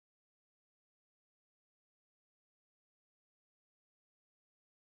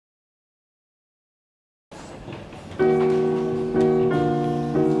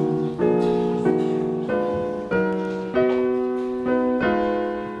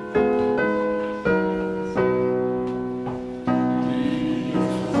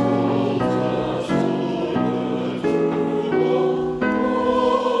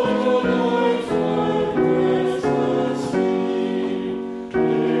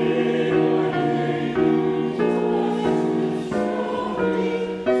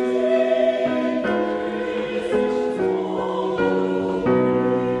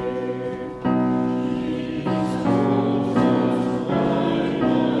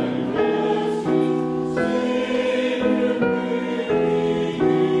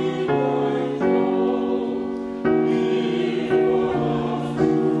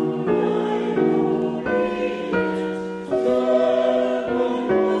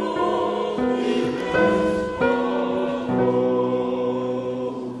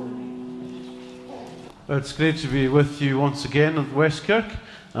It's great to be with you once again at West Kirk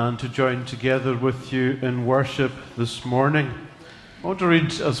and to join together with you in worship this morning. I want to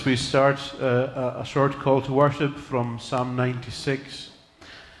read, as we start, a short call to worship from Psalm 96.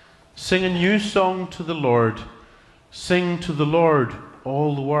 Sing a new song to the Lord. Sing to the Lord,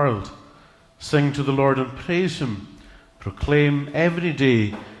 all the world. Sing to the Lord and praise Him. Proclaim every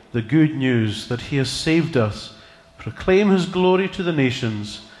day the good news that He has saved us. Proclaim His glory to the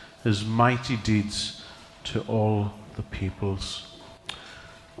nations, His mighty deeds to all the peoples.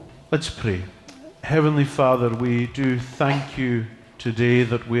 Let's pray. Heavenly Father, we do thank you today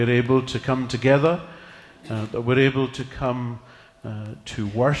that we're able to come together, that we're able to come to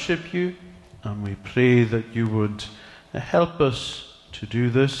worship you, and we pray that you would help us to do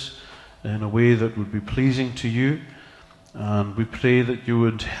this in a way that would be pleasing to you, and we pray that you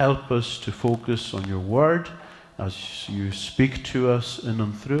would help us to focus on your word as you speak to us in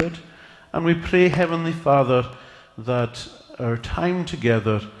and through it. And we pray, Heavenly Father, that our time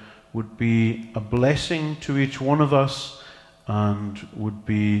together would be a blessing to each one of us and would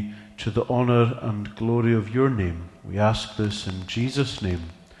be to the honour and glory of your name. We ask this in Jesus' name.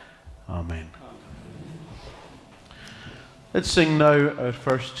 Amen. Let's sing now our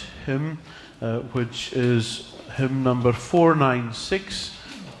first hymn, which is hymn number 496,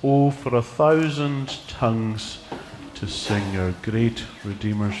 "Oh, for 1,000 tongues to sing our great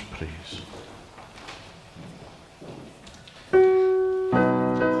Redeemer's praise."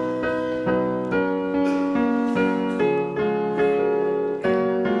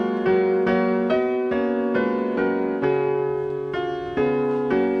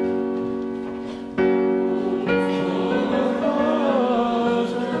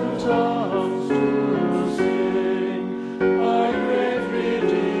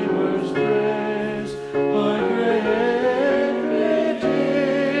 My great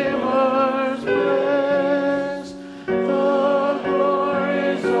Redeemer.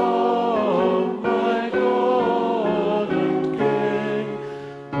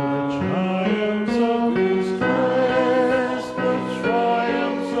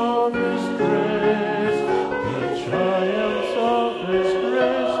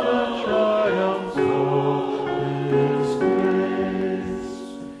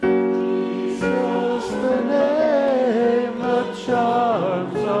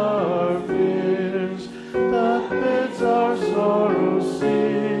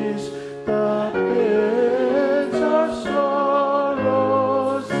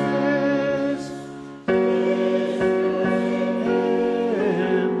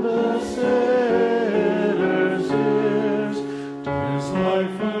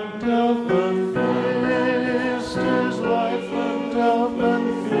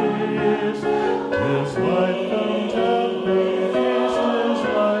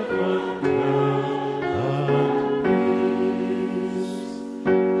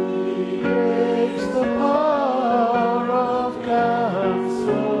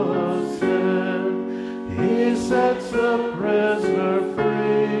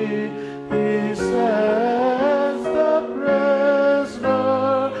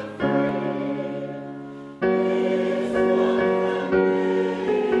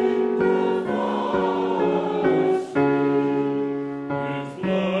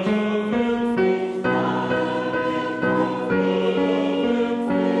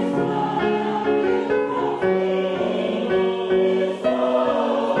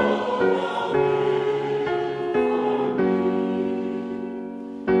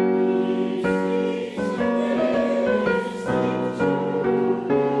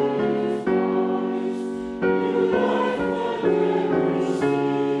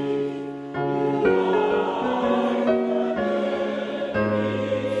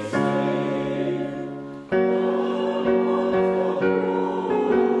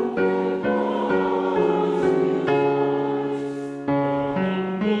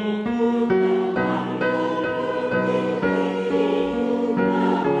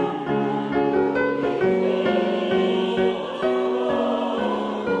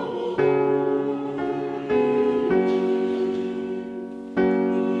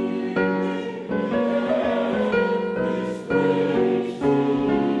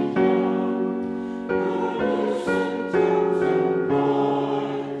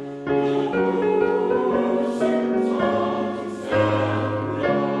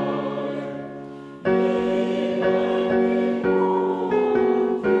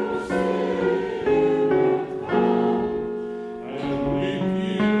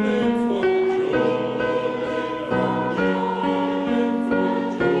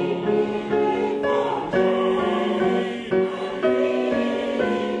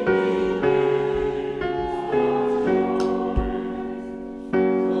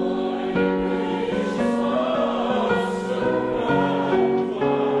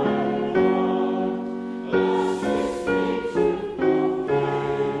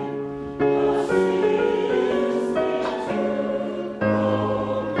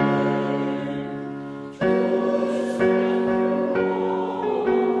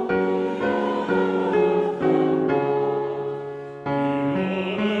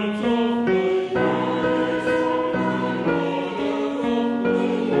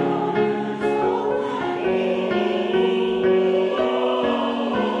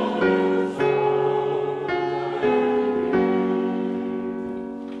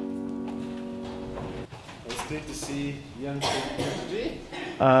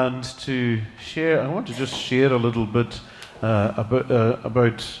 and to share. I want to just share a little bit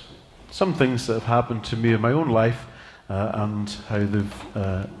about some things that have happened to me in my own life and how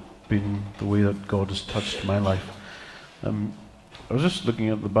they've been the way that God has touched my life. I was just looking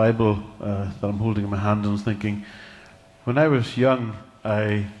at the Bible that I'm holding in my hand and was thinking, when I was young,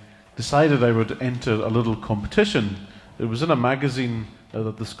 I decided I would enter a little competition. It was in a magazine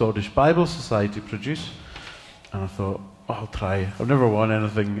that the Scottish Bible Society produced, and I thought, oh, I'll try. I've never won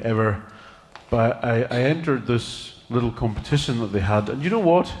anything ever, but I entered this little competition that they had, and you know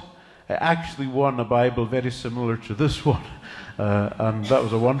what? I actually won a Bible very similar to this one, and that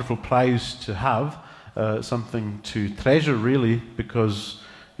was a wonderful prize to have, something to treasure really, because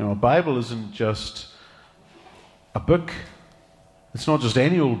a Bible isn't just a book. It's not just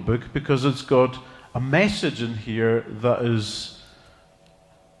any old book, because it's got a message in here that is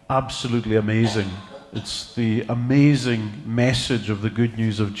absolutely amazing. It's the amazing message of the good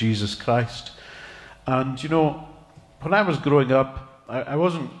news of Jesus Christ. And when I was growing up, I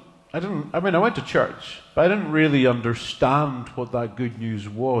went to church, but I didn't really understand what that good news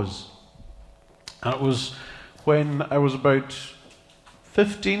was. And it was when I was about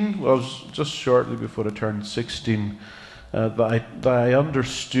 15, well, I was just shortly before I turned 16, that I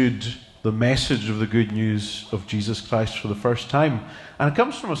understood the message of the good news of Jesus Christ for the first time. And it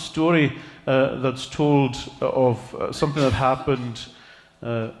comes from a story that's told of something that happened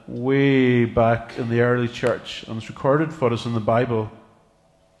way back in the early church, and it's recorded for us in the Bible.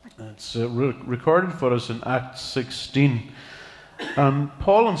 It's recorded for us in Acts 16. And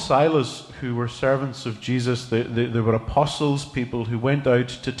Paul and Silas, who were servants of Jesus, they were apostles, people who went out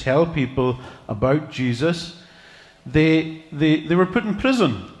to tell people about Jesus. They were put in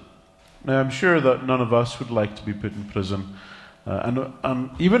prison. Now, I'm sure that none of us would like to be put in prison. And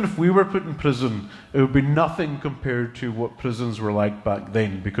even if we were put in prison, it would be nothing compared to what prisons were like back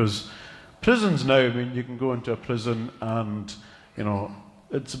then. Because prisons now, you can go into a prison and,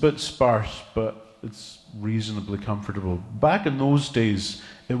 it's a bit sparse, but it's reasonably comfortable. Back in those days,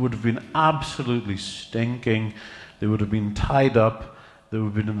 it would have been absolutely stinking. They would have been tied up. They would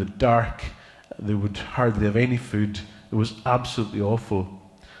have been in the dark. They would hardly have any food. It was absolutely awful.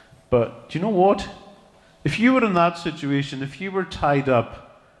 But do you know what? If you were in that situation, if you were tied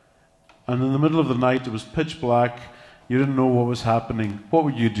up and in the middle of the night it was pitch black, you didn't know what was happening, what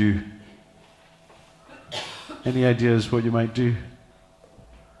would you do? Any ideas what you might do?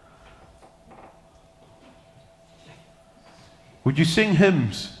 Would you sing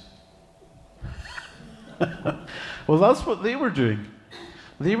hymns? Well, that's what they were doing.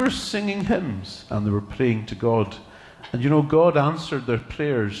 They were singing hymns and they were praying to God. And God answered their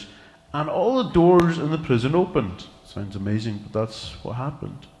prayers. And all the doors in the prison opened. Sounds amazing, but that's what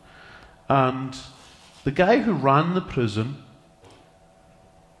happened. And the guy who ran the prison,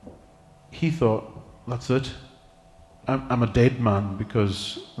 he thought, that's it. I'm a dead man,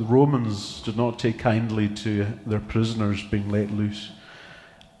 because the Romans did not take kindly to their prisoners being let loose.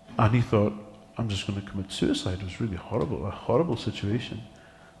 And he thought, I'm just going to commit suicide. It was really horrible, a horrible situation.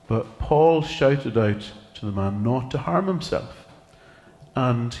 But Paul shouted out to the man not to harm himself.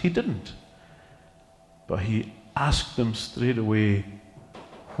 And he didn't. But he asked them straight away,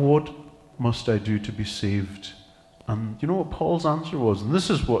 what must I do to be saved? And you know what Paul's answer was? And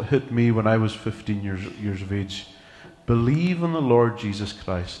this is what hit me when I was 15 years of age. Believe in the Lord Jesus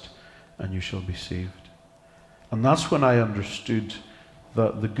Christ and you shall be saved. And that's when I understood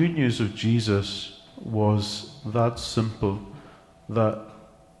that the good news of Jesus was that simple, that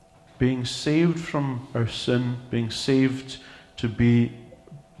being saved from our sin, being saved to be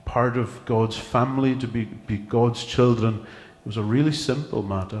part of God's family, to be God's children, it was a really simple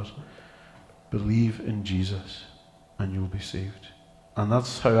matter. Believe in Jesus and you'll be saved. And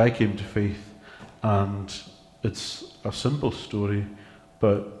that's how I came to faith. And it's a simple story,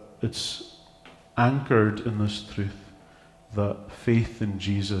 but it's anchored in this truth that faith in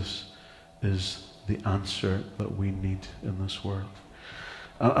Jesus is the answer that we need in this world.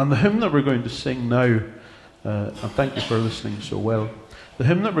 And the hymn that we're going to sing now, and thank you for listening so well, the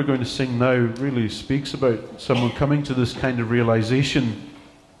hymn that we're going to sing now really speaks about someone coming to this kind of realization.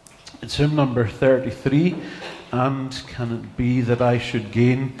 It's hymn number 33, And Can It Be That I Should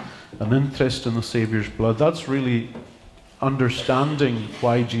Gain an Interest in the Saviour's Blood. That's really understanding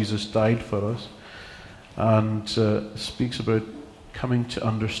why Jesus died for us, and speaks about coming to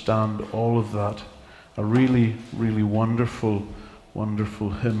understand all of that. A really, really wonderful, wonderful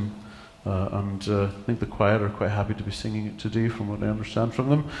hymn. And I think the choir are quite happy to be singing it today, from what I understand from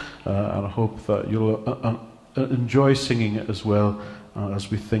them. And I hope that you'll enjoy singing it as well,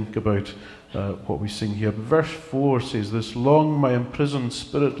 as we think about what we sing here. But verse 4 says this: long my imprisoned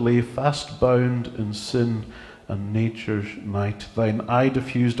spirit lay, fast bound in sin and nature's night. Thine eye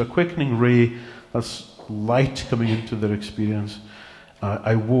diffused a quickening ray, that's light coming into their experience.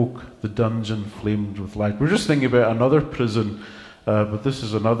 I woke, the dungeon flamed with light. We're just thinking about another prison, but this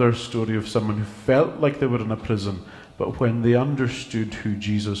is another story of someone who felt like they were in a prison, but when they understood who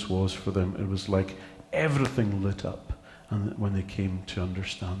Jesus was for them, it was like everything lit up. And when they came to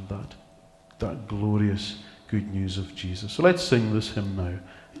understand that glorious good news of Jesus. So let's sing this hymn now,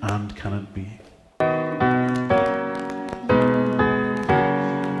 And Can It Be?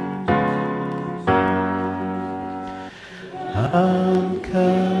 And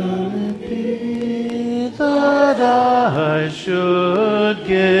can it be that I should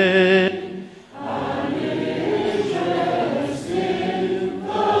gain an interest in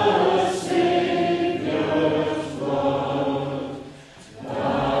the Saviour's blood,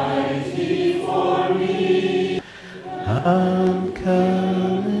 died He for me? And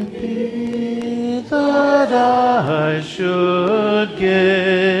can it be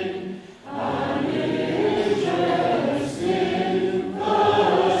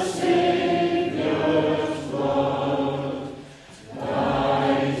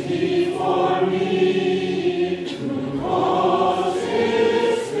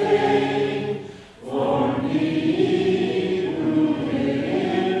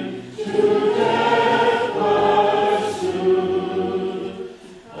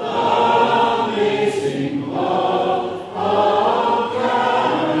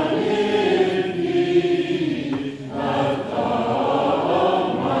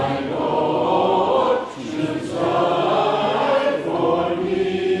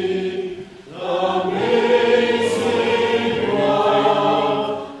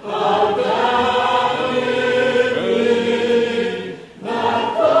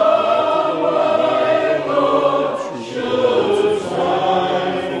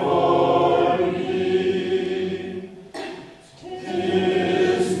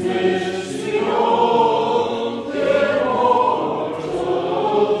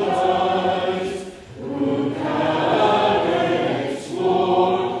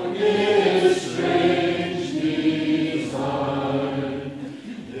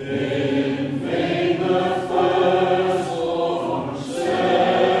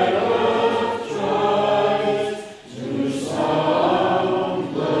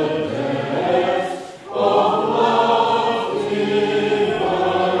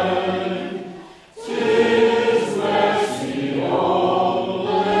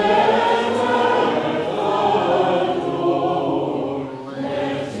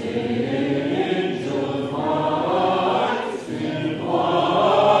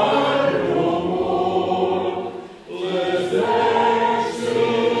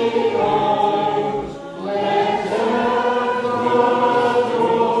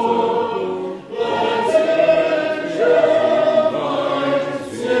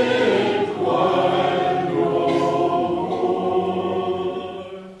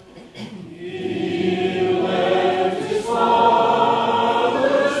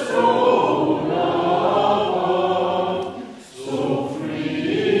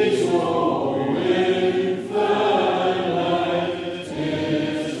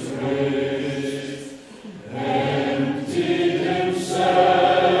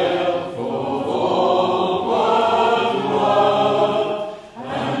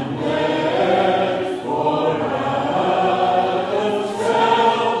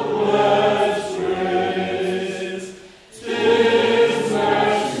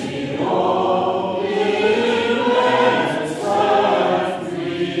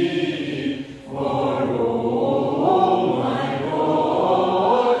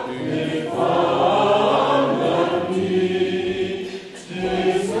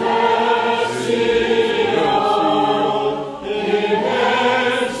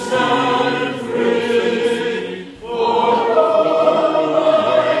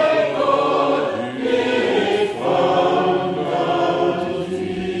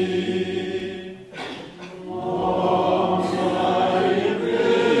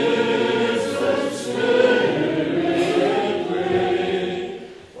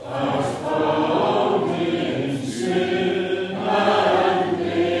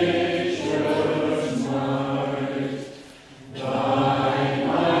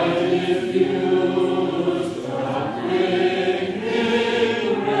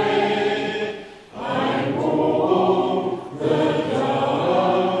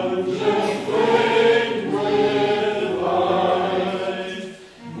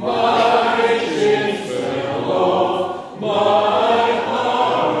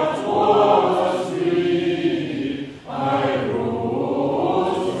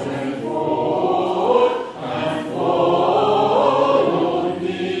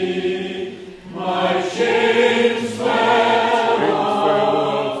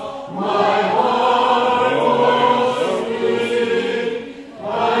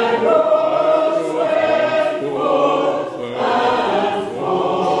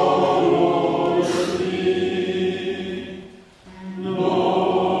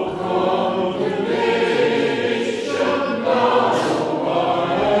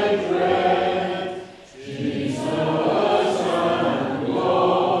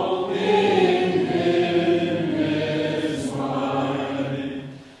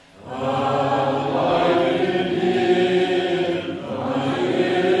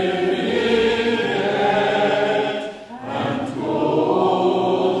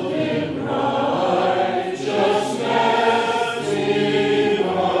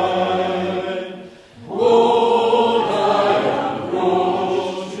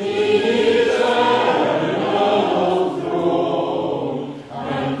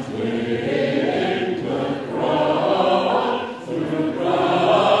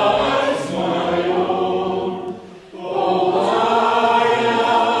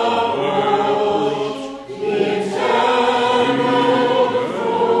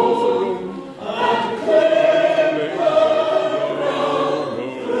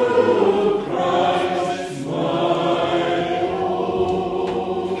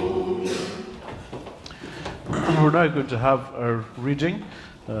going to have our reading.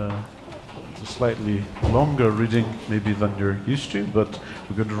 It's a slightly longer reading maybe than you're used to, but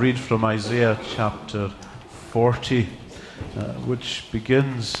we're going to read from Isaiah chapter 40, which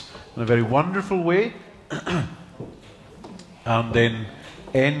begins in a very wonderful way and then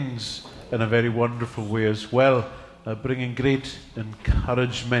ends in a very wonderful way as well, bringing great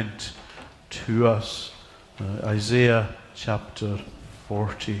encouragement to us. Isaiah chapter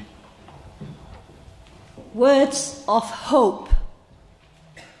 40. Words of hope.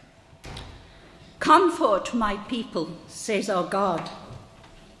 Comfort my people, says our God.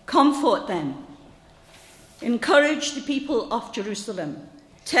 Comfort them. Encourage the people of Jerusalem.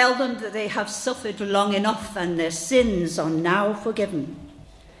 Tell them that they have suffered long enough and their sins are now forgiven.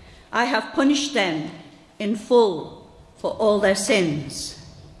 I have punished them in full for all their sins.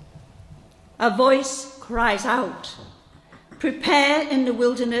 A voice cries out, "Prepare in the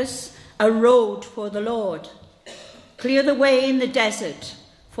wilderness a road for the Lord. Clear the way in the desert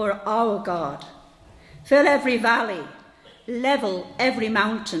for our God. Fill every valley, level every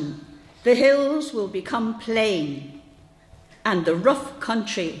mountain. The hills will become plain, and the rough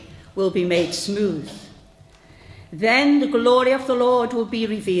country will be made smooth. Then the glory of the Lord will be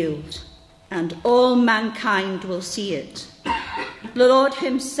revealed, and all mankind will see it. The Lord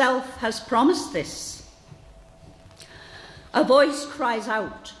himself has promised this." A voice cries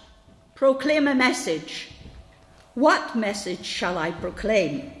out, "Proclaim a message." What message shall I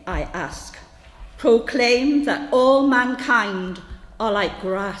proclaim, I ask? Proclaim that all mankind are like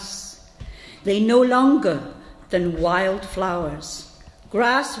grass. They no longer than wild flowers.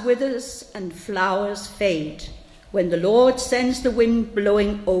 Grass withers and flowers fade when the Lord sends the wind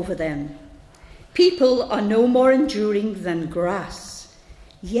blowing over them. People are no more enduring than grass.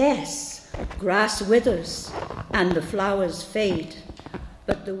 Yes, grass withers and the flowers fade,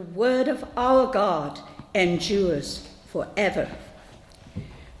 but the word of our God endures forever.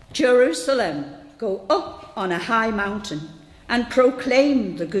 Jerusalem, go up on a high mountain and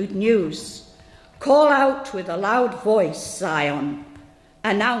proclaim the good news. Call out with a loud voice, Zion.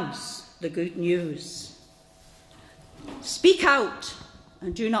 Announce the good news. Speak out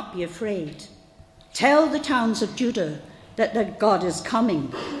and do not be afraid. Tell the towns of Judah that their God is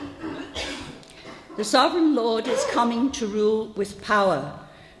coming. The sovereign Lord is coming to rule with power,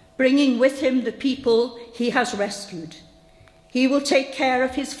 bringing with him the people he has rescued. He will take care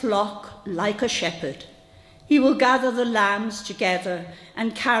of his flock like a shepherd. He will gather the lambs together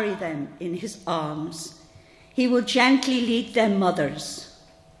and carry them in his arms. He will gently lead their mothers.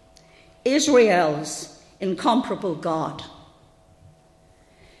 Israel's incomparable God.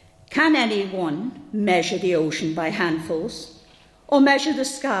 Can anyone measure the ocean by handfuls, or measure the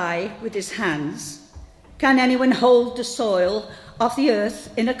sky with his hands? Can anyone hold the soil of the earth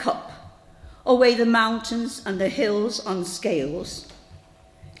in a cup, or weigh the mountains and the hills on scales?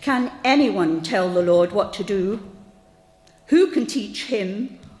 Can anyone tell the Lord what to do? Who can teach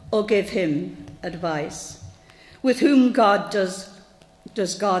him or give him advice? With whom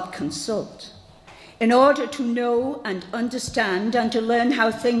does God consult, in order to know and understand and to learn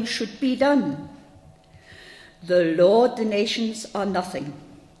how things should be done? The Lord, the nations are nothing,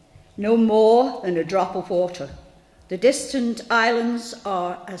 no more than a drop of water. The distant islands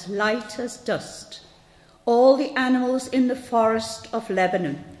are as light as dust. All the animals in the forest of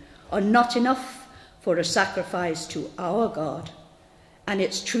Lebanon are not enough for a sacrifice to our God, and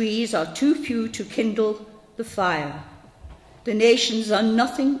its trees are too few to kindle the fire. The nations are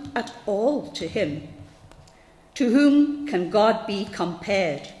nothing at all to him. To whom can God be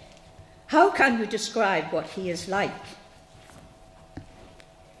compared? How can you describe what he is like?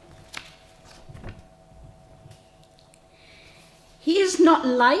 He is not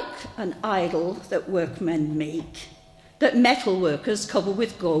like an idol that workmen make, that metal workers cover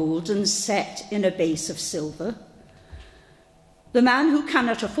with gold and set in a base of silver. The man who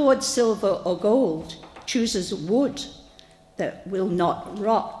cannot afford silver or gold chooses wood that will not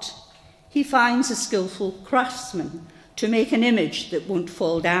rot. He finds a skillful craftsman to make an image that won't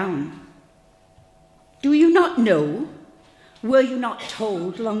fall down. Do you not know? Were you not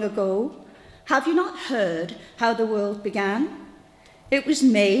told long ago? Have you not heard how the world began? It was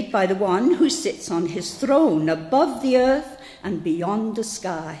made by the one who sits on his throne above the earth and beyond the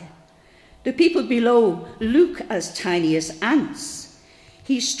sky. The people below look as tiny as ants.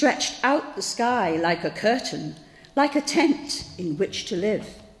 He stretched out the sky like a curtain, like a tent in which to live.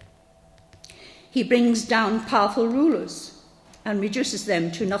 He brings down powerful rulers and reduces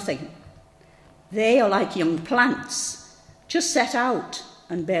them to nothing. They are like young plants, just set out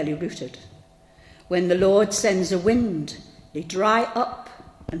and barely rooted. When the Lord sends a wind, they dry up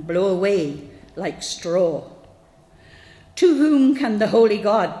and blow away like straw. To whom can the holy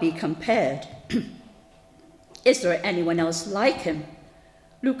God be compared? Is there anyone else like him?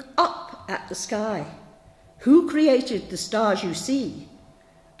 Look up at the sky. Who created the stars you see?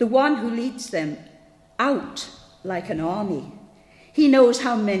 The one who leads them out like an army. He knows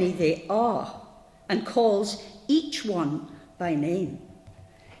how many they are and calls each one by name.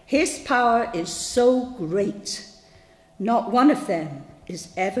 His power is so great, not one of them is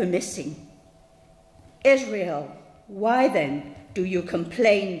ever missing. Israel, why then do you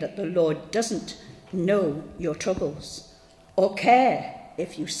complain that the Lord doesn't know your troubles or care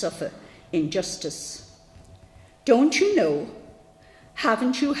if you suffer injustice? Don't you know?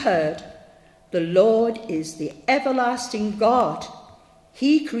 Haven't you heard? The Lord is the everlasting God.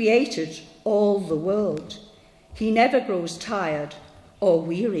 He created all the world. He never grows tired or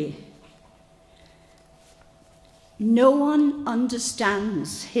weary. No one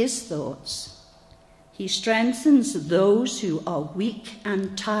understands his thoughts. He strengthens those who are weak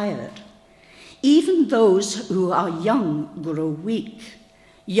and tired. Even those who are young grow weak.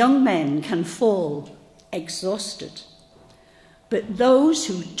 Young men can fall exhausted. But those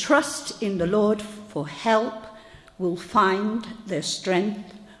who trust in the Lord for help will find their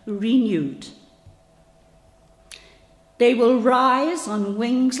strength renewed. They will rise on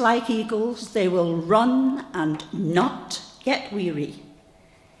wings like eagles. They will run and not get weary.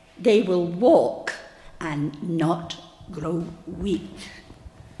 They will walk and not grow weak.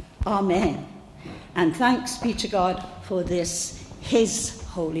 Amen. And thanks be to God for this, his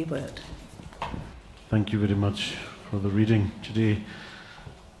holy word. Thank you very much for the reading today.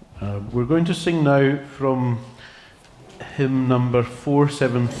 We're going to sing now from hymn number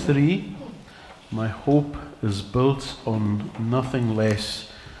 473, My Hope is Built on Nothing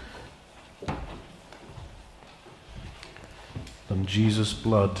Less Than Jesus'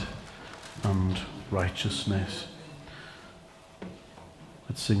 Blood and Righteousness.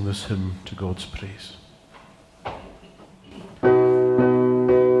 Let's sing this hymn to God's praise.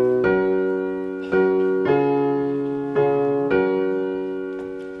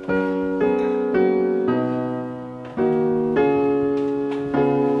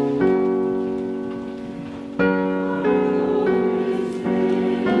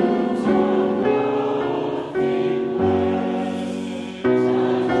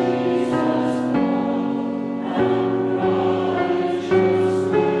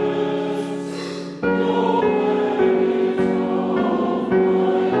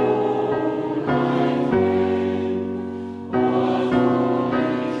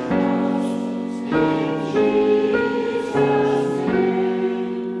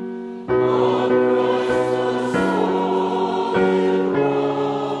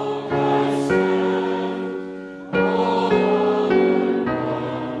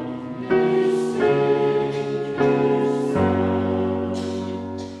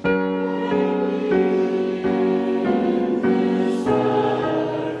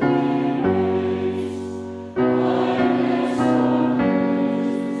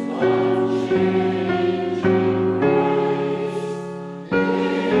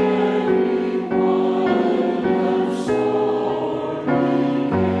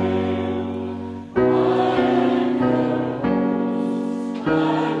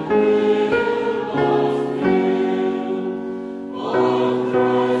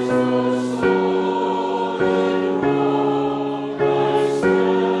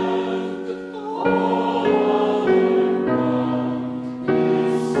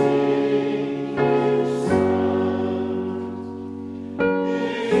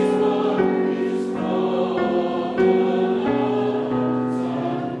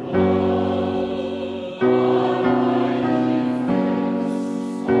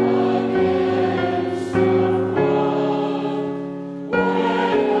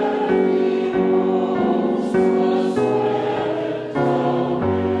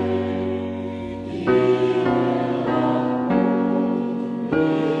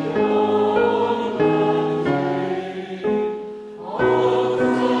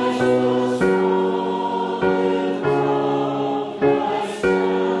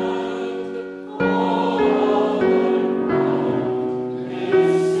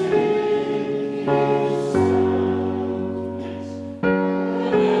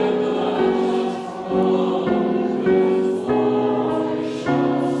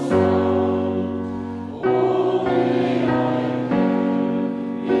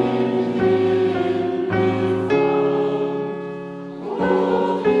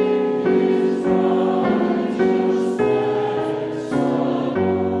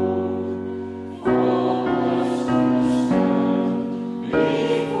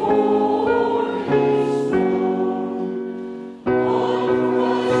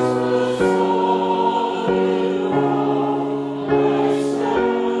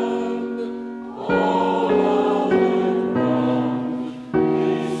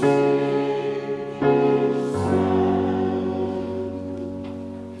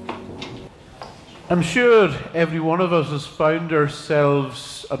 I'm sure every one of us has found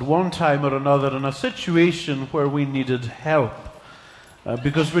ourselves at one time or another in a situation where we needed help.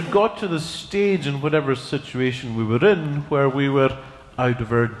 Because we'd got to the stage in whatever situation we were in where we were out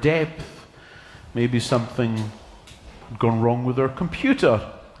of our depth. Maybe something had gone wrong with our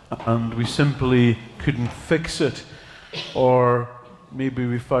computer and we simply couldn't fix it. Or maybe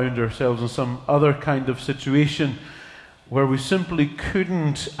we found ourselves in some other kind of situation where we simply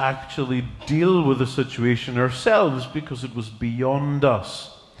couldn't actually deal with the situation ourselves because it was beyond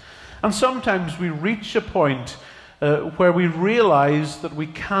us. And sometimes we reach a point where we realize that we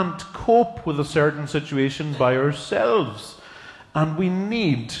can't cope with a certain situation by ourselves, and we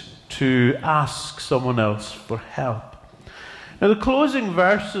need to ask someone else for help. Now, the closing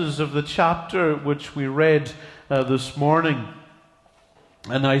verses of the chapter which we read this morning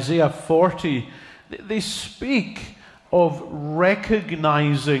in Isaiah 40, they speak of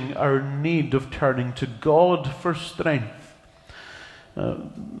recognizing our need of turning to God for strength.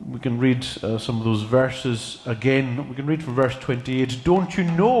 We can read some of those verses again. We can read from verse 28. Don't you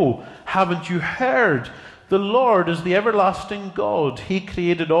know? Haven't you heard? The Lord is the everlasting God. He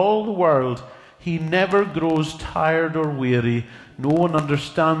created all the world. He never grows tired or weary. No one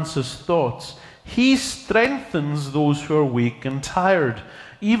understands his thoughts. He strengthens those who are weak and tired.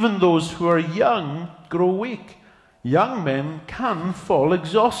 Even those who are young grow weak. Young men can fall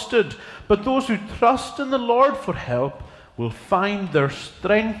exhausted, but those who trust in the Lord for help will find their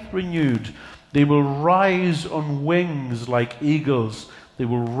strength renewed. They will rise on wings like eagles. They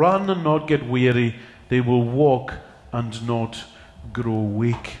will run and not get weary. They will walk and not grow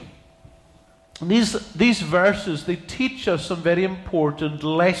weak. These verses, they teach us some very important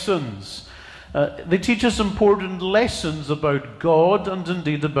lessons. They teach us important lessons about God and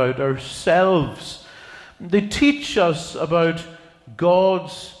indeed about ourselves. They teach us about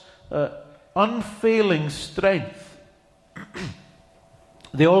God's unfailing strength.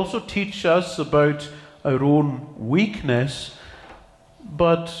 They also teach us about our own weakness,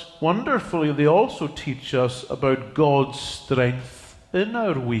 but wonderfully they also teach us about God's strength in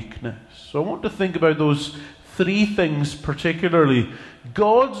our weakness. So I want to think about those three things particularly: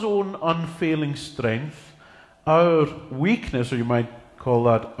 God's own unfailing strength, our weakness, or you might call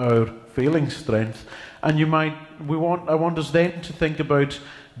that our failing strength, and I want us then to think about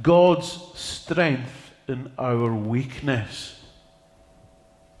God's strength in our weakness.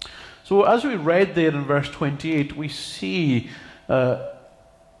 So as we read there in verse 28, we see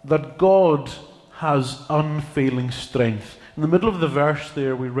that God has unfailing strength. In the middle of the verse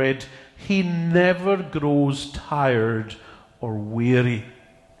there we read, He never grows tired or weary.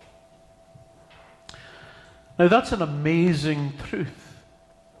 Now that's an amazing truth.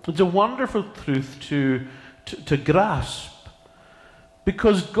 It's a wonderful truth to grasp,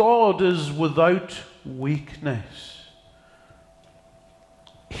 because God is without weakness.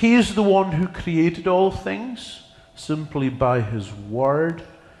 He is the one who created all things simply by His word.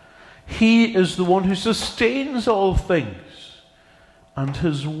 He is the one who sustains all things, and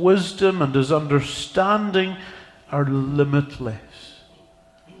His wisdom and His understanding are limitless.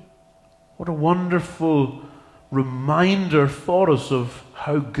 What a wonderful reminder for us of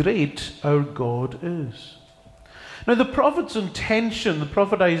how great our God is. Now the prophet's intention, the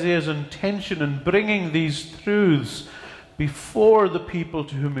prophet Isaiah's intention in bringing these truths before the people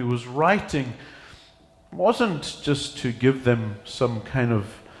to whom he was writing wasn't just to give them some kind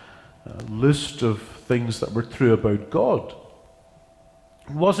of list of things that were true about God.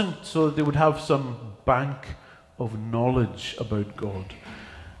 It wasn't so that they would have some bank of knowledge about God.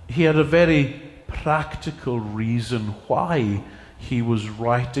 He had a very practical reason why he was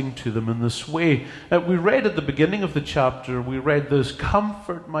writing to them in this way. We read at the beginning of the chapter, we read this: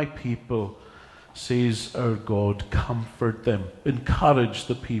 "Comfort my people, says our God, comfort them. Encourage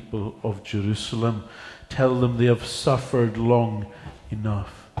the people of Jerusalem. Tell them they have suffered long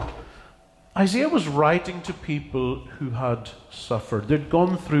enough." Isaiah was writing to people who had suffered. They'd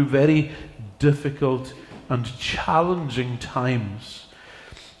gone through very difficult and challenging times.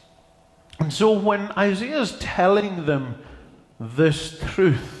 And so when Isaiah is telling them this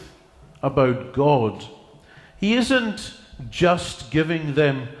truth about God, he isn't just giving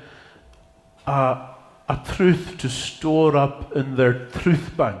them a truth to store up in their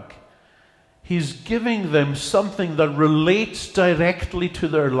truth bank. He's giving them something that relates directly to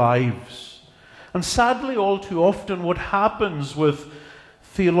their lives. And sadly, all too often, what happens with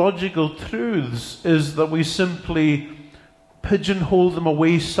theological truths is that we simply pigeonhole them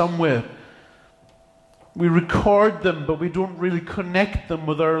away somewhere. We record them, but we don't really connect them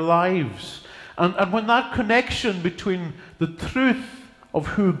with our lives. And when that connection between the truth of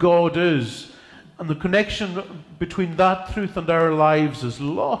who God is and the connection between that truth and our lives is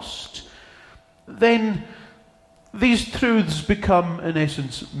lost, then these truths become, in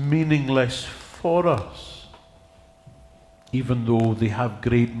essence, meaningless for us. Even though they have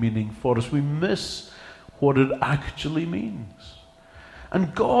great meaning for us, we miss what it actually means.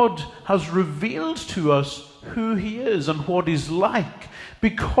 And God has revealed to us who He is and what He's like,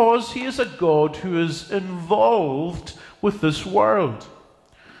 because He is a God who is involved with this world.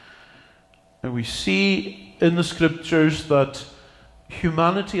 And we see in the Scriptures that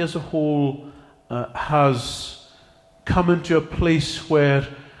humanity as a whole has come into a place where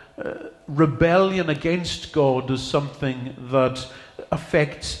rebellion against God is something that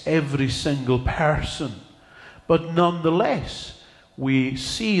affects every single person. But nonetheless, we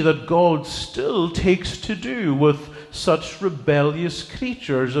see that God still takes to do with such rebellious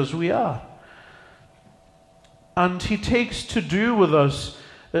creatures as we are. And He takes to do with us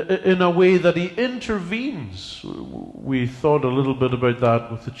in a way that He intervenes. We thought a little bit about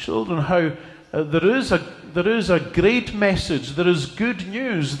that with the children, how there is a great message, there is good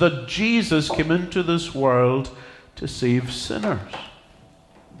news that Jesus came into this world to save sinners,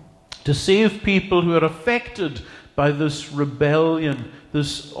 to save people who are affected by this rebellion,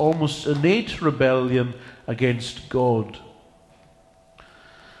 this almost innate rebellion against God.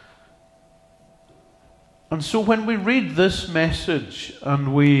 And so when we read this message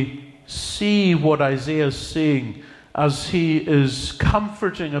and we see what Isaiah is saying as he is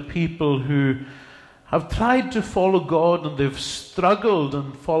comforting a people who have tried to follow God and they've struggled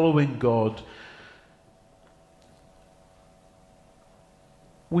in following God,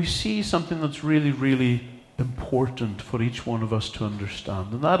 we see something that's really, really important for each one of us to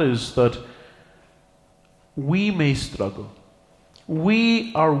understand. And that is that we may struggle.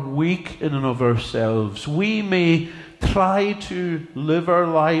 We are weak in and of ourselves. We may try to live our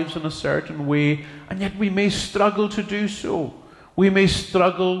lives in a certain way, and yet we may struggle to do so. We may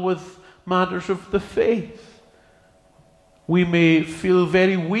struggle with matters of the faith. We may feel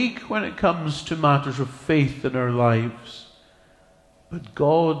very weak when it comes to matters of faith in our lives. But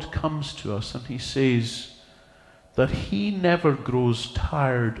God comes to us and He says that He never grows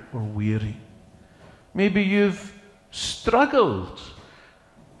tired or weary. Maybe you've struggled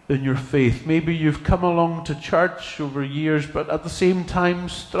in your faith. Maybe you've come along to church over years, but at the same time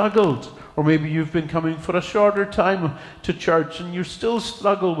struggled. Or maybe you've been coming for a shorter time to church and you still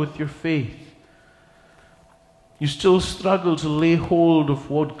struggle with your faith. You still struggle to lay hold of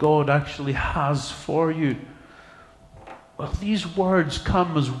what God actually has for you. Well, these words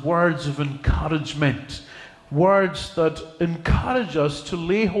come as words of encouragement. Words that encourage us to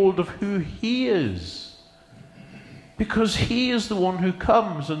lay hold of who He is. Because He is the one who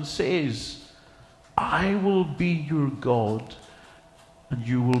comes and says, I will be your God and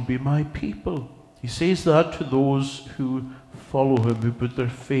you will be my people. He says that to those who follow Him, who put their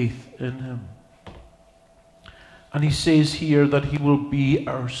faith in Him. And He says here that He will be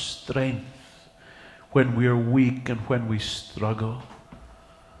our strength when we are weak and when we struggle.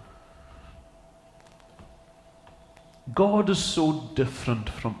 God is so different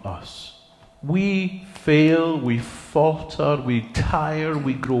from us. We fail, we falter, we tire,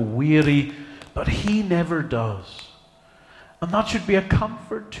 we grow weary, but He never does. And that should be a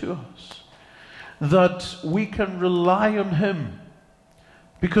comfort to us, that we can rely on Him.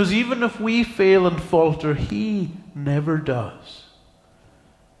 Because even if we fail and falter, He never does.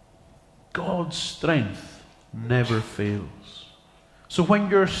 God's strength never fails. So when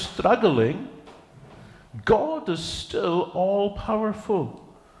you're struggling, God is still all-powerful.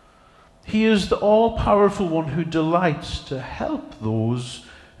 He is the all-powerful one who delights to help those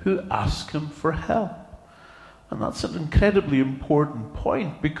who ask Him for help. And that's an incredibly important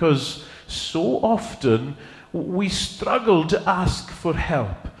point, because so often we struggle to ask for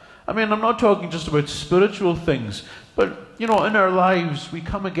help. I mean, I'm not talking just about spiritual things, but, in our lives we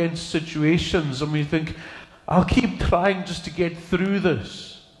come against situations and we think, I'll keep trying just to get through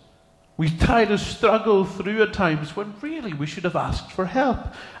this. We try to struggle through at times when really we should have asked for help.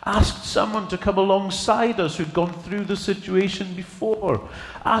 Asked someone to come alongside us who'd gone through the situation before.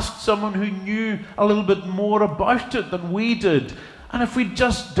 Asked someone who knew a little bit more about it than we did. And if we'd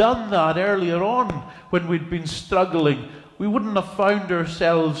just done that earlier on when we'd been struggling, we wouldn't have found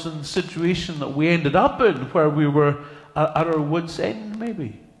ourselves in the situation that we ended up in, where we were at our wits' end,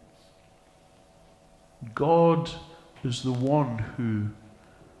 maybe. God is the one who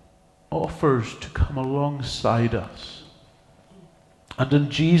offers to come alongside us. And in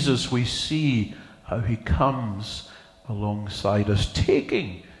Jesus we see how He comes alongside us,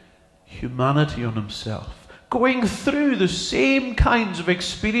 taking humanity on Himself, going through the same kinds of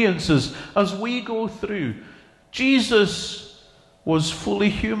experiences as we go through. Jesus was fully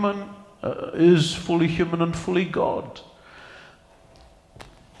human, is fully human and fully God.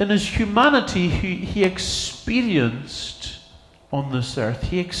 In his humanity, he experienced on this earth,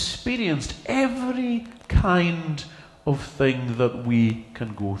 he experienced every kind of thing that we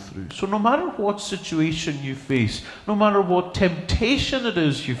can go through. So no matter what situation you face, no matter what temptation it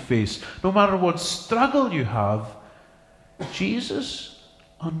is you face, no matter what struggle you have, Jesus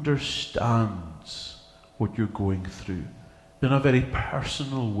understands what you're going through in a very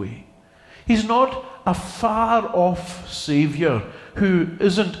personal way. He's not a far-off Saviour who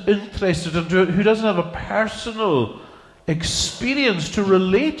isn't interested in, who doesn't have a personal experience to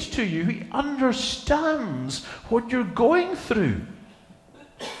relate to you. He understands what you're going through.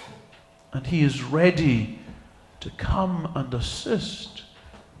 And he is ready to come and assist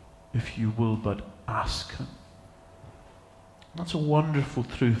if you will but ask him. That's a wonderful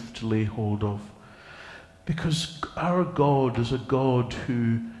truth to lay hold of, because our God is a God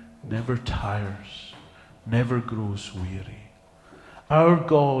who never tires, never grows weary. Our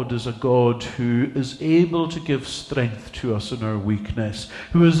God is a God who is able to give strength to us in our weakness,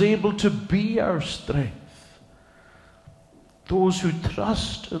 who is able to be our strength. Those who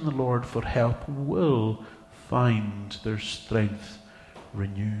trust in the Lord for help will find their strength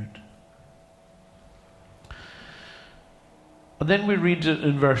renewed. And then we read it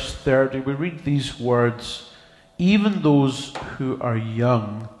in verse 30, we read these words, even those who are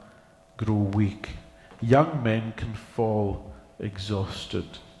young grow weak. Young men can fall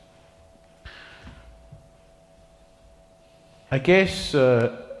exhausted. I guess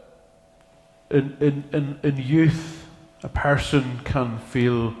in youth, a person can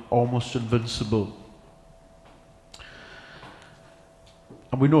feel almost invincible.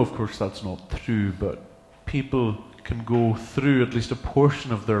 And we know, of course, that's not true, but people can go through at least a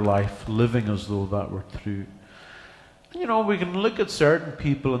portion of their life living as though that were true. You know, we can look at certain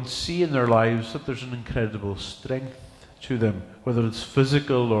people and see in their lives that there's an incredible strength to them, whether it's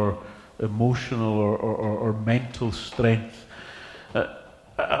physical or emotional or mental strength.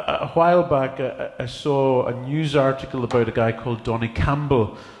 A while back, I saw a news article about a guy called Donny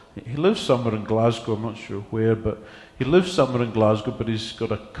Campbell. He lives somewhere in Glasgow, I'm not sure where, but he lives somewhere in Glasgow, but he's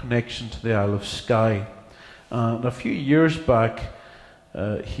got a connection to the Isle of Skye. And a few years back,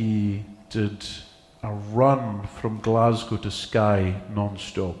 he did a run from Glasgow to Skye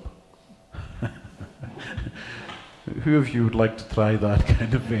non-stop. Who of you would like to try that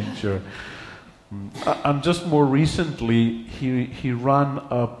kind of venture? And just more recently, he ran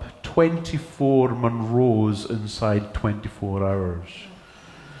up 24 Munros inside 24 hours.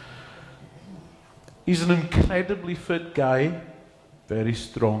 He's an incredibly fit guy, very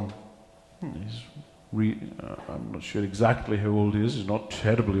strong. I'm not sure exactly how old he is. He's not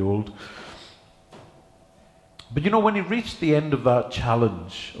terribly old. But you know, when he reached the end of that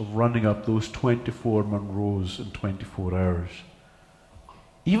challenge of running up those 24 Munros in 24 hours,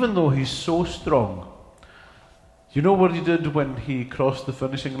 even though he's so strong, you know what he did when he crossed the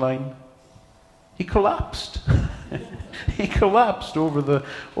finishing line? He collapsed. He collapsed over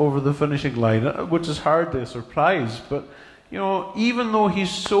the finishing line, which is hardly a surprise. But you know, even though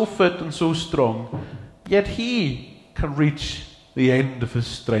he's so fit and so strong, yet he can reach the end of his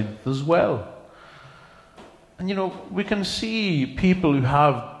strength as well. And you know, we can see people who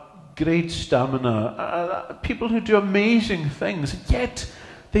have great stamina, people who do amazing things, yet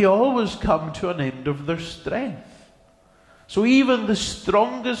they always come to an end of their strength. So even the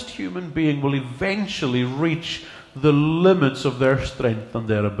strongest human being will eventually reach the limits of their strength and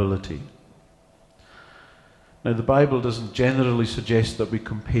their ability. Now, the Bible doesn't generally suggest that we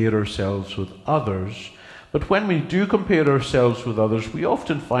compare ourselves with others, but when we do compare ourselves with others, we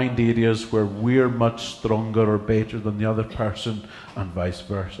often find areas where we're much stronger or better than the other person, and vice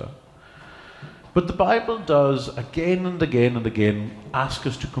versa. But the Bible does again and again and again ask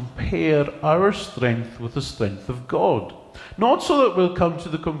us to compare our strength with the strength of God. Not so that we'll come to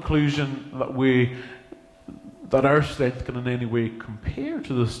the conclusion that our strength can in any way compare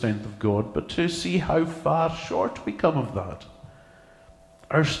to the strength of God, but to see how far short we come of that.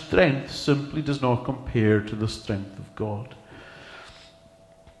 Our strength simply does not compare to the strength of God.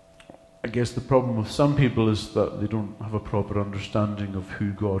 I guess the problem with some people is that they don't have a proper understanding of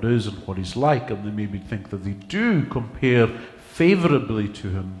who God is and what he's like, and they maybe think that they do compare favourably to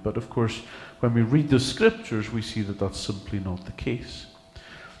him. But of course, when we read the scriptures, we see that that's simply not the case.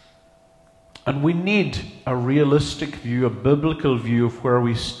 And we need a realistic view, a biblical view of where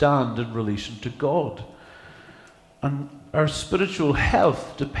we stand in relation to God. And our spiritual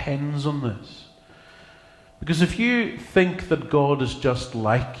health depends on this. Because if you think that God is just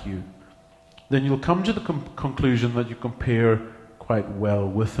like you, then you'll come to the conclusion that you compare quite well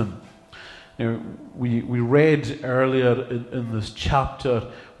with him. Now, we read earlier in this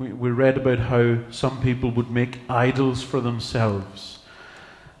chapter, we read about how some people would make idols for themselves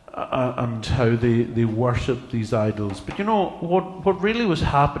and how they worship these idols. But you know, what really was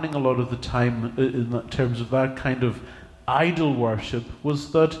happening a lot of the time in terms of that kind of idol worship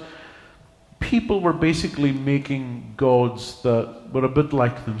was that people were basically making gods that were a bit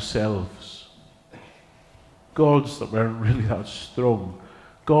like themselves. Gods that weren't really that strong.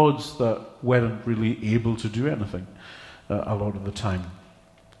 Gods that weren't really able to do anything a lot of the time.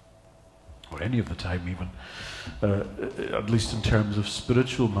 Or any of the time even. At least in terms of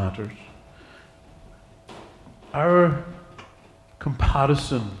spiritual matters. Our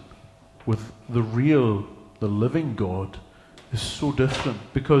comparison with the living God is so different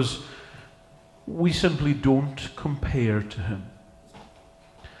because we simply don't compare to him.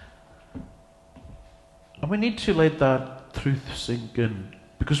 And we need to let that truth sink in,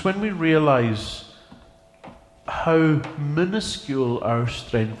 because when we realize how minuscule our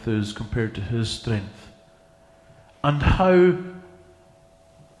strength is compared to his strength, and how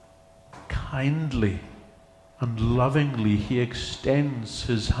kindly and lovingly he extends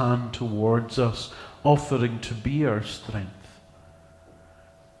his hand towards us, offering to be our strength,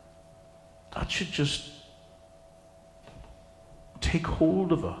 that should just take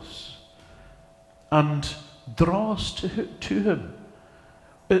hold of us and draw us to him.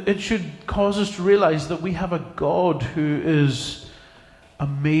 It should cause us to realize that we have a God who is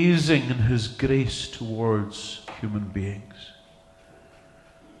amazing in his grace towards human beings.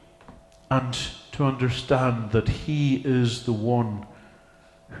 And to understand that he is the one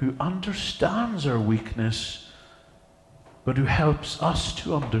who understands our weakness, but who helps us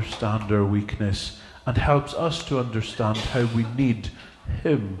to understand our weakness and helps us to understand how we need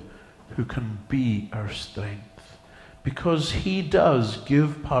him who can be our strength. Because he does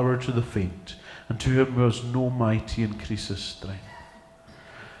give power to the faint, and to him who has no might he increases strength.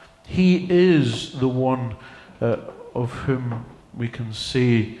 He is the one of whom we can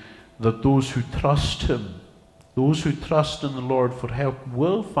say that those who trust him, those who trust in the Lord for help,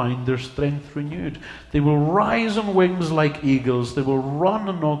 will find their strength renewed. They will rise on wings like eagles. They will run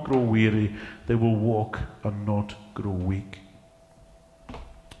and not grow weary. They will walk and not grow weak.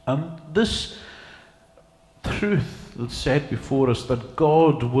 And this truth that's set before us, that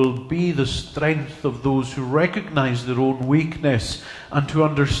God will be the strength of those who recognize their own weakness and to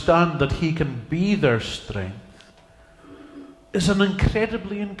understand that he can be their strength, is an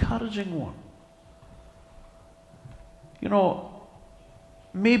incredibly encouraging one. You know,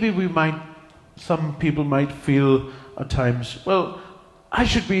 maybe some people might feel at times, well, I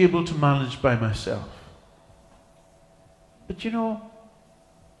should be able to manage by myself. But you know,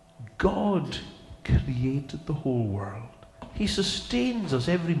 God created the whole world. He sustains us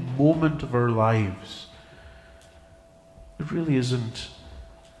every moment of our lives. It really isn't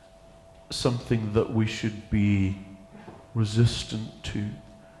something that we should be resistant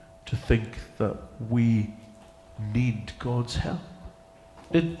to think that we need God's help.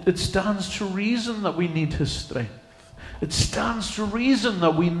 It stands to reason that we need his strength. It stands to reason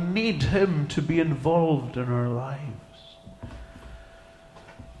that we need him to be involved in our lives.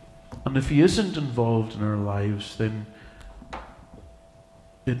 And if he isn't involved in our lives, then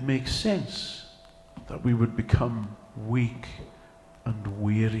it makes sense that we would become weak and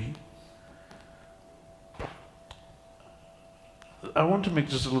weary. I want to make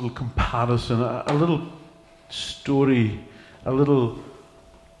just a little comparison, a little story, a little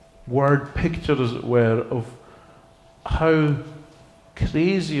word picture, as it were, of how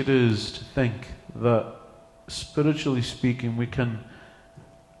crazy it is to think that, spiritually speaking, we can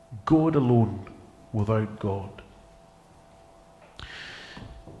go it alone without God.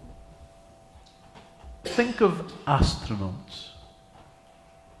 Think of astronauts.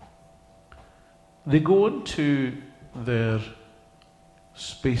 They go into their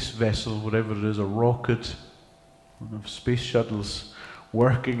space vessel, whatever it is, a rocket. I don't know if space shuttles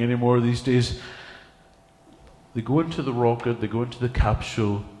working anymore these days. They go into the rocket, they go into the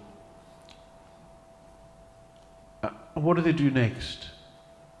capsule. What do they do next?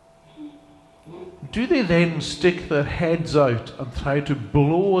 Do they then stick their heads out and try to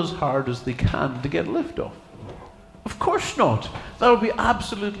blow as hard as they can to get liftoff? Of course not. That would be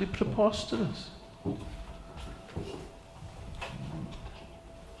absolutely preposterous.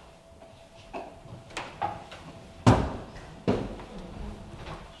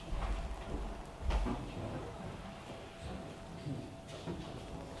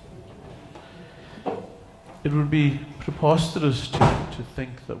 It would be preposterous to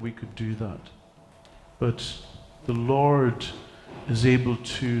think that we could do that. But the Lord is able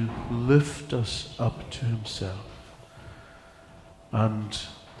to lift us up to himself. And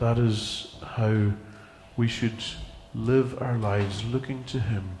that is how we should live our lives, looking to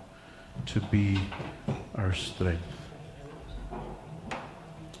him to be our strength.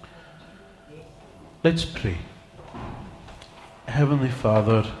 Let's pray. Heavenly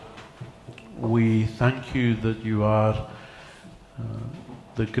Father, we thank you that you are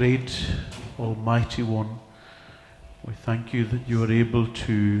the great Almighty One. We thank you that you are able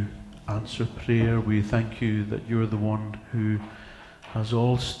to answer prayer. We thank you that you are the one who has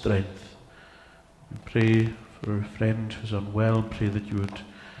all strength. We pray for a friend who's unwell. Pray that you would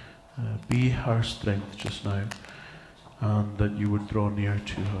be her strength just now, and that you would draw near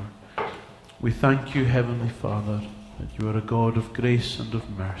to her. We thank you, Heavenly Father, that you are a God of grace and of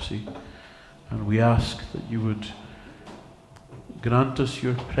mercy, and we ask that you would grant us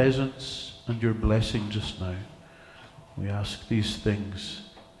your presence and your blessing just now. We ask these things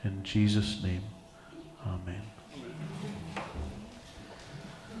in Jesus' name. Amen.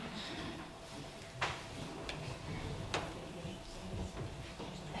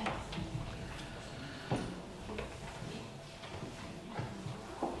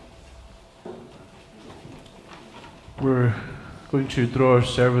 We're going to draw our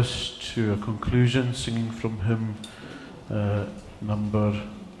service to a conclusion, singing from hymn number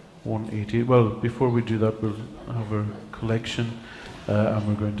 180. Well, before we do that, we'll have our collection, and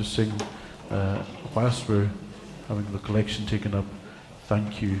we're going to sing, whilst we're having the collection taken up,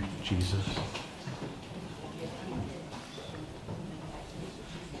 Thank You, Jesus.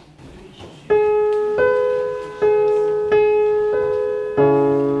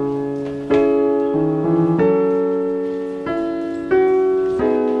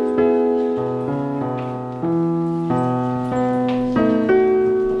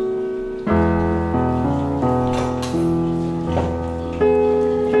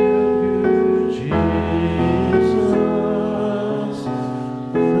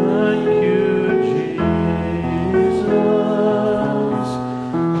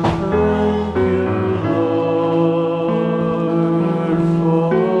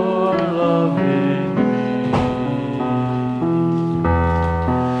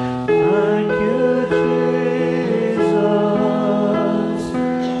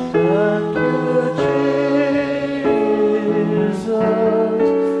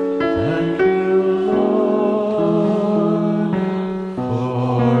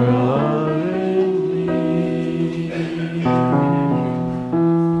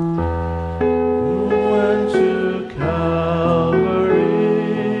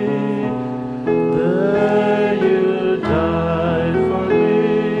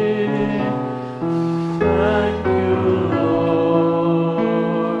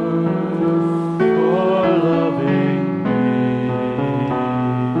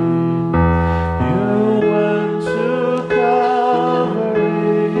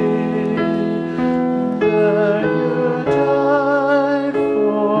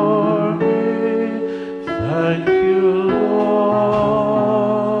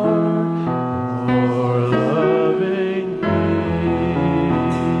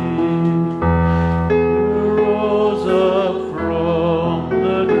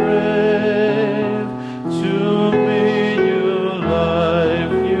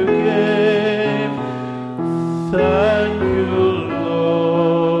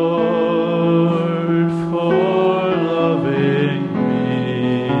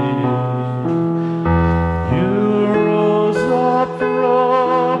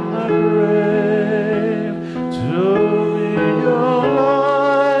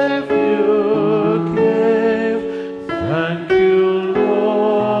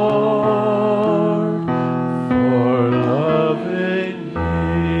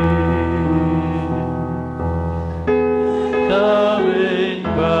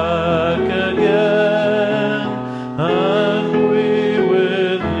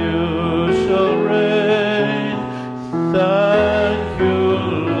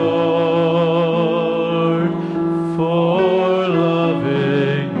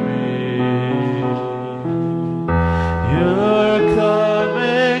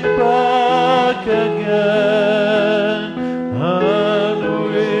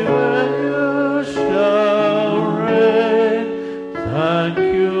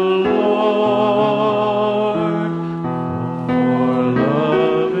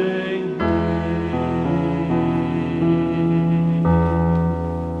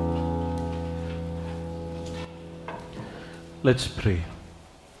 Let's pray.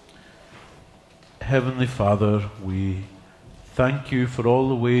 Heavenly Father, we thank you for all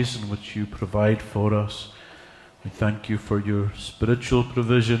the ways in which you provide for us. We thank you for your spiritual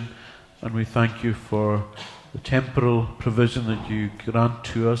provision, and we thank you for the temporal provision that you grant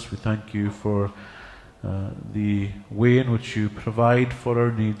to us. We thank you for the way in which you provide for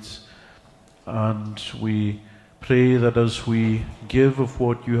our needs. And we pray that as we give of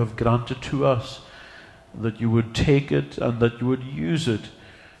what you have granted to us, that you would take it and that you would use it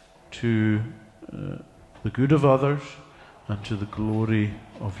to the good of others and to the glory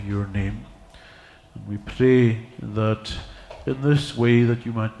of your name. And we pray that in this way that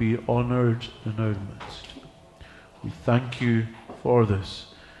you might be honoured in our midst. We thank you for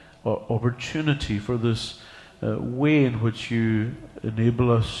this opportunity, for this way in which you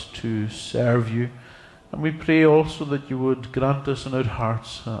enable us to serve you. And we pray also that you would grant us in our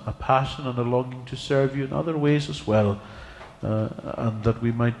hearts a passion and a longing to serve you in other ways as well, and that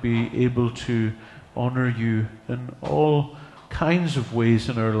we might be able to honour you in all kinds of ways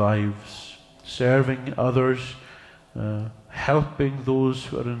in our lives, serving others, helping those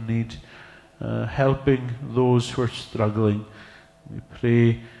who are in need, helping those who are struggling. We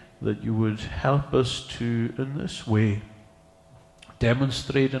pray that you would help us to, in this way,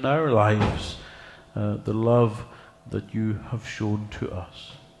 demonstrate in our lives the love that you have shown to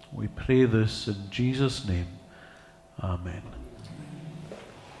us. We pray this in Jesus' name. Amen.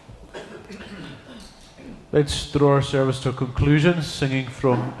 Let's draw our service to a conclusion, singing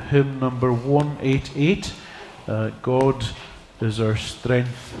from hymn number 188. God is our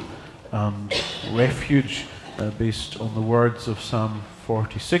strength and refuge, based on the words of Psalm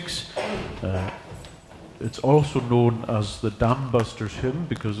 46. It's also known as the Dam Busters hymn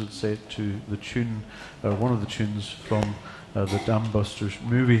because it's set to the tune, one of the tunes from the Dam Busters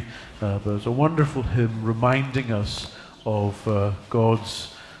movie. But it's a wonderful hymn reminding us of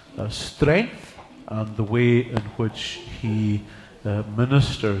God's strength and the way in which he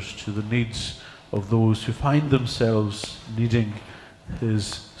ministers to the needs of those who find themselves needing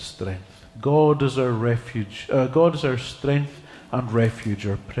his strength. God is our refuge. God is our strength and refuge,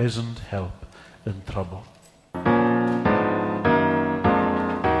 our present help in trouble.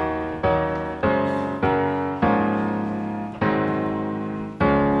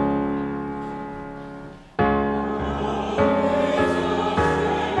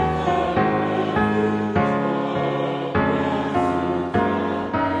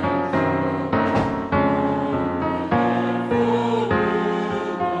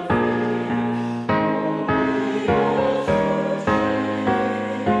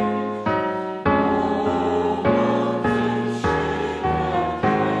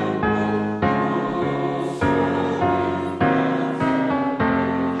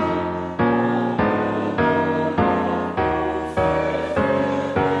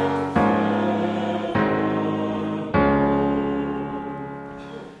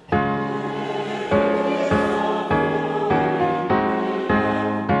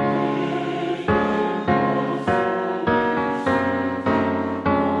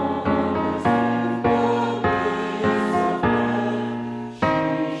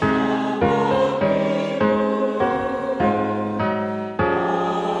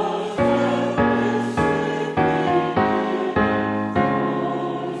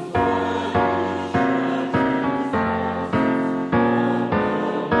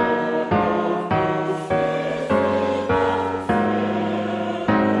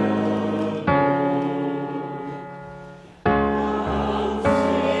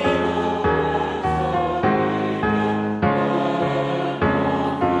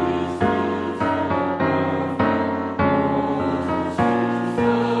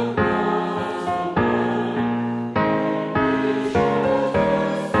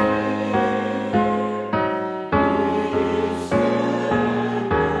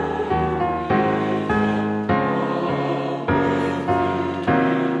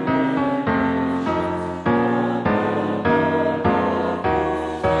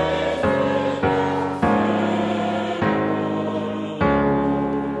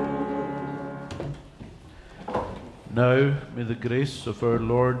 Now may the grace of our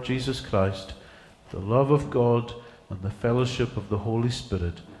Lord Jesus Christ, the love of God, and the fellowship of the Holy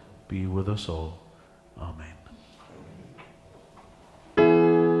Spirit be with us all. Amen.